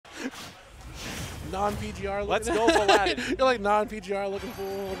non-PGR. Let's go, Vuhladdin. You're like non-PGR looking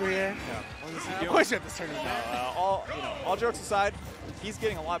fool over here. Yeah. Of course you have to turn it down. All jokes aside, he's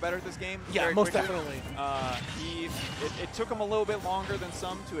getting a lot better at this game. Yeah, very most quickly. definitely. It took him a little bit longer than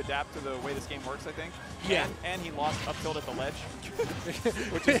some to adapt to the way this game works, I think. Yeah. And he lost up tilt at the ledge,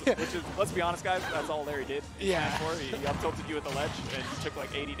 which is, let's be honest, guys, that's all Larry did. Yeah. He up tilted you at the ledge and took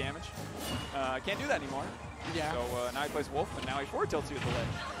like 80 damage. Can't do that anymore. Yeah. So now he plays Wolf, and now he forward tilts you at the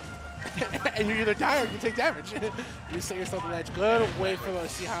ledge. And you either die or you take damage. You set yourself the edge. Good way for to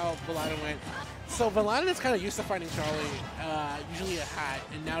see how Vuhladdin went. So Vuhladdin is kind of used to fighting Charlie, usually a hat,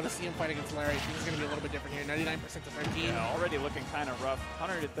 and now to see him fight against Larry, I think it's going to be a little bit different here. 99% to 13. Yeah, already looking kind of rough.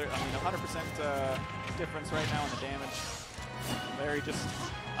 100% difference right now in the damage. Larry just,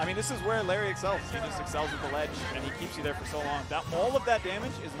 I mean, this is where Larry excels. He just excels at the ledge, and he keeps you there for so long. All of that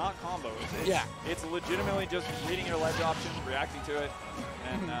damage is not combo. It's legitimately just reading your ledge option, reacting to it,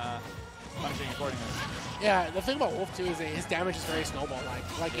 and punishing accordingly. Yeah, the thing about Wolf too is that his damage is very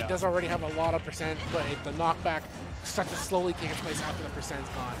snowball-like. Like it does already have a lot of percent, but the knockback starts to slowly take its place after the percent's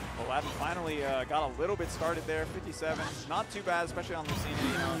gone. Vuhladdin finally got a little bit started there, 57. Not too bad, especially on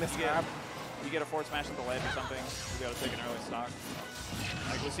Lucina. You get a forward smash at the ledge or something, you be able to take an early stock.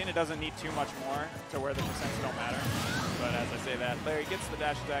 Like Lucina doesn't need too much more to where the percents don't matter. But as I say that, Larry gets the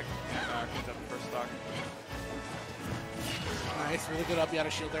dash attack and cleans up the first stock. Nice, really good up out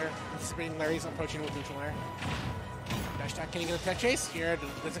of shield there. Anticipating Larry's approaching with neutral air. Dash attack, can he get a tech chase? Here,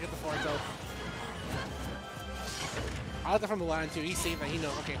 doesn't get the forward tilt. I like that from Vuhladdin too. He's safe that he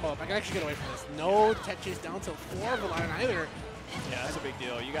knows, okay, hold up, I can actually get away from this. No tech chase down tilt for Vuhladdin either. Yeah, that's a big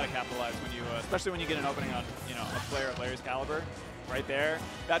deal. You got to capitalize when you, especially when you get an opening on, a player of Larry's caliber. Right there,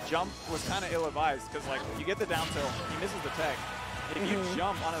 that jump was kind of ill-advised because, like, you get the down tilt, he misses the tech. If you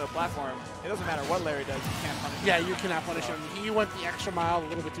jump onto the platform, it doesn't matter what Larry does, you can't punish him. Yeah, you cannot punish him. He went the extra mile a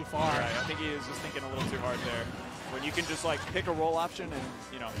little bit too far. Right, I think he was just thinking a little too hard there. When you can just, like, pick a roll option and,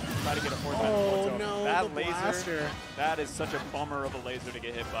 try to get a forward time. Oh, no, that the blaster. That is such a bummer of a laser to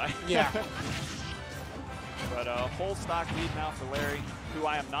get hit by. Yeah. But a whole stock lead now for Larry, who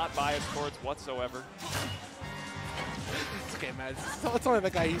I am not biased towards whatsoever. It's okay, man. It's only the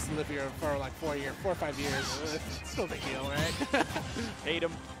guy who used to live here for like 4 or 5 years. It's no big deal, right? Hate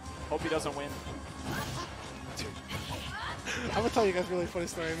him. Hope he doesn't win. I'm gonna tell you guys a really funny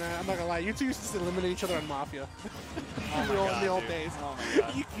story, man. I'm not gonna lie. You two used to just eliminate each other on Mafia. Oh in the old days. Oh my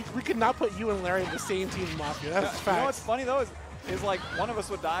God. We could not put you and Larry in the same team in Mafia. That's fact. You know what's funny though is like one of us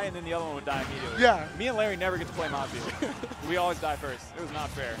would die and then the other one would die immediately. Yeah. Me and Larry never get to play Mafia. We always die first. It was not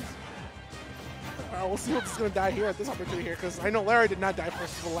fair. All right, we'll see what's going to die here at this opportunity here, because I know Larry did not die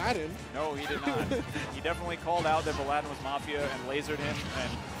first to Vuhladdin. No, he did not. He definitely called out that Vuhladdin was Mafia and lasered him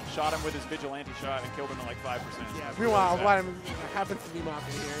and shot him with his vigilante shot and killed him at like 5%. Yeah, meanwhile, Vuhladdin happens to be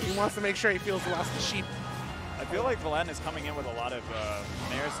Mafia here. He wants to make sure he feels the lost the sheep. I feel like Vuhladdin is coming in with a lot of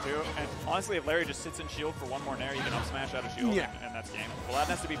nairs too, and honestly, if Larry just sits in shield for one more nair, you can up smash out of shield, and that's game. Vuhladdin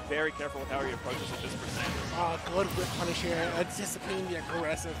has to be very careful with how he approaches at this percent. Good whip punish here, anticipating the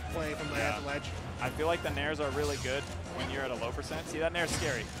aggressive play from Larry at the ledge. I feel like the nairs are really good when you're at a low percent. See, that nair's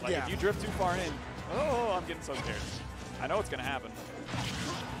scary. Like if you drift too far in, oh, I'm getting so scared. I know it's gonna happen.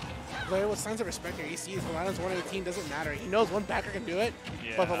 Larry with signs of respect here. He sees Vuhladdin's 118, doesn't matter. He knows one backer can do it,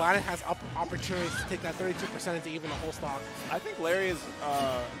 but Vuhladdin has opportunities to take that 32% into even a whole stock. I think Larry is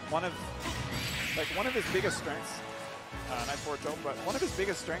one of his biggest strengths. Nice forward tilt, but one of his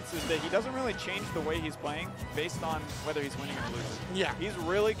biggest strengths is that he doesn't really change the way he's playing based on whether he's winning or losing. Yeah. He's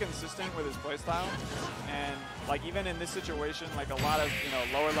really consistent with his playstyle, and like even in this situation, like a lot of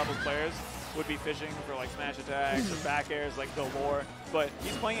lower level players would be fishing for like smash attacks or back airs like galore, but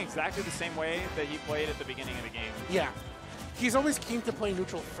he's playing exactly the same way that he played at the beginning of the game. Yeah. He's always keen to play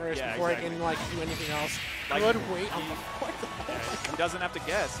neutral first before he can like do anything else. Like, Good wait on the fourth. He doesn't have to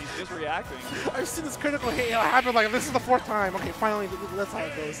guess. He's just reacting. I've seen this critical hit happen like this is the 4th time. Okay, finally, that's how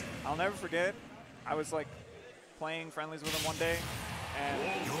it goes. I'll never forget. I was like playing friendlies with him one day, and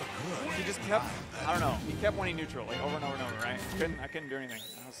he just kept, I don't know, he kept winning neutral like over and over and over, right? I couldn't do anything.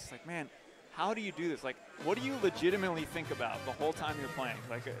 I was just like, man, how do you do this? Like, what do you legitimately think about the whole time you're playing?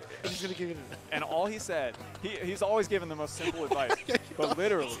 Like, he's gonna give you and all he said, he's always given the most simple advice, but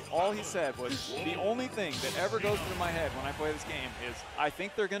literally, all he said was, the only thing that ever goes through my head when I play this game is, I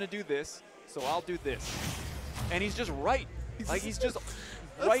think they're gonna do this, so I'll do this. And he's just right. He's just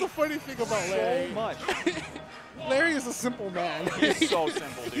That's right. the funny thing about Larry. So much. Larry is a simple man. He's so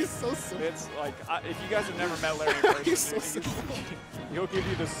simple, dude. He's so simple. It's like, if you guys have never met Larry in person, He's so simple. He'll give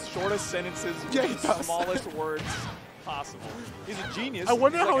you the shortest sentences with the smallest words possible. He's a genius. I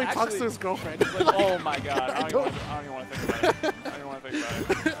wonder how like, he talks to his girlfriend. Like, oh my God, I don't even want to think about it. I don't even want to think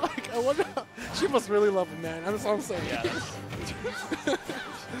about it. Like, I wonder how She must really love him, man. That's all I'm saying. Yeah.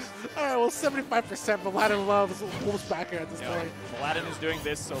 All right, well, 75%. Vuhladdin loves Wolf's back here at this point. Vuhladdin is doing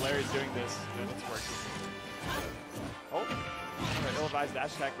this, so Larry's doing this. And it's working. Oh, ill-advised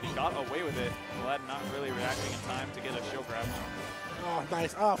dash attack, but he got away with it. Vuhladdin not really reacting in time to get a shield grab. Oh,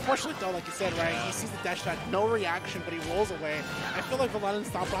 nice. Fortunately, though, like you said, right, he sees the dash attack, no reaction, but he rolls away. I feel like Vuhladdin's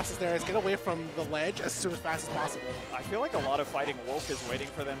thought process there is get away from the ledge as soon as fast as possible. I feel like a lot of fighting Wolf is waiting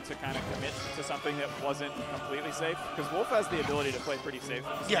for them to kind of commit to something that wasn't completely safe, because Wolf has the ability to play pretty safe.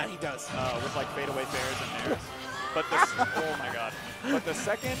 Yeah, he does. With like fadeaway fairs and nairs. But this, oh my god! But the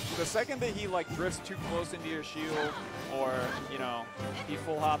second that he like drifts too close into your shield, or you know, he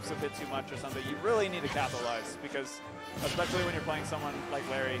full hops a bit too much or something, you really need to capitalize, because especially when you're playing someone like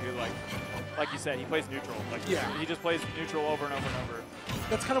Larry, who like you said, he plays neutral. Like he just plays neutral over and over and over.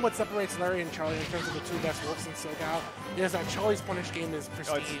 That's kind of what separates Larry and Charlie in terms of the two best Wolves in SoCal. Is that Charlie's punish game is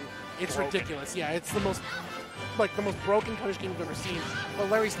pristine. It's ridiculous. Yeah, it's the most broken punish game we've ever seen. But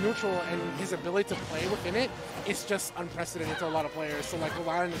Larry's neutral and his ability to play within it is just unprecedented to a lot of players. So like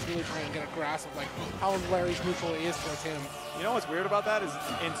Vuhladdin is really trying to get a grasp of like how Larry's neutral is towards him. You know what's weird about that is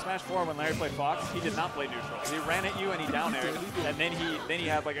in Smash 4 when Larry played Fox, he did not play neutral. He ran at you and he down aired, and then he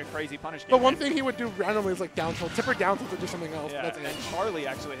had like a crazy punish game. The one thing he would do randomly is like down tilt, tip or down tilt to do something else. Yeah, That's and it. Charlie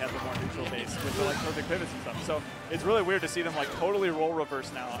actually has the more neutral base with the like perfect pivots and stuff. So it's really weird to see them like totally roll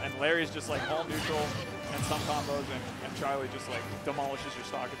reverse now, and Larry's just like all neutral and some combos, and Charlie just like demolishes your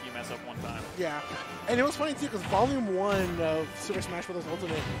stock if you mess up one time. Yeah, and it was funny too because Volume 1 of Super Smash Bros.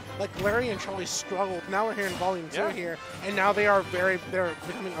 Ultimate, like Larry and Charlie struggled. Now we're here in Volume 2 here, and now they're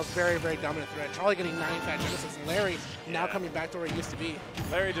becoming a very, very dominant threat. Charlie getting 9 fat Genesis, and Larry now coming back to where he used to be.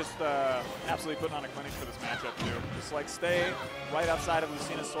 Larry just absolutely putting on a clinic for this matchup too. Just like stay right outside of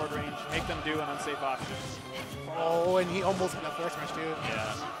Lucina's sword range, make them do an unsafe option. Oh, and he almost hit that force smash too.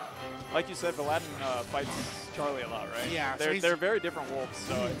 Yeah. Like you said, Vuhladdin fights Charlie a lot, right? Yeah. They're very different wolves,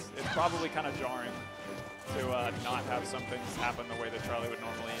 so it's probably kind of jarring to not have something happen the way that Charlie would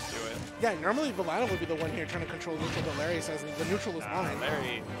normally do it. Yeah, normally Vuhladdin would be the one here trying to control neutral, but Larry says the neutral is mine.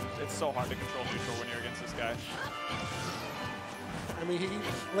 Larry, it's so hard to control neutral when you're against this guy. I mean,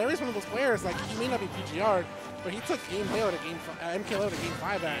 Larry's one of those players, like, he may not be PGR'd, but he took MKO to Game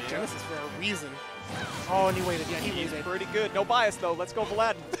 5 at Genesis for a reason. Oh, and he waited. Yeah, he waited. Pretty good. No bias, though. Let's go,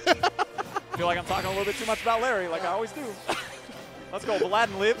 Vuhladdin. I feel like I'm talking a little bit too much about Larry, like I always do. Let's go.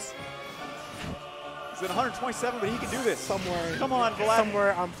 Vuhladdin lives. He's at 127, but he can do this. Somewhere. Come on, Vuhladdin.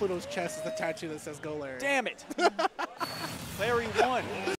 Somewhere on Pluto's chest is the tattoo that says "Go Larry." Damn it. Larry won.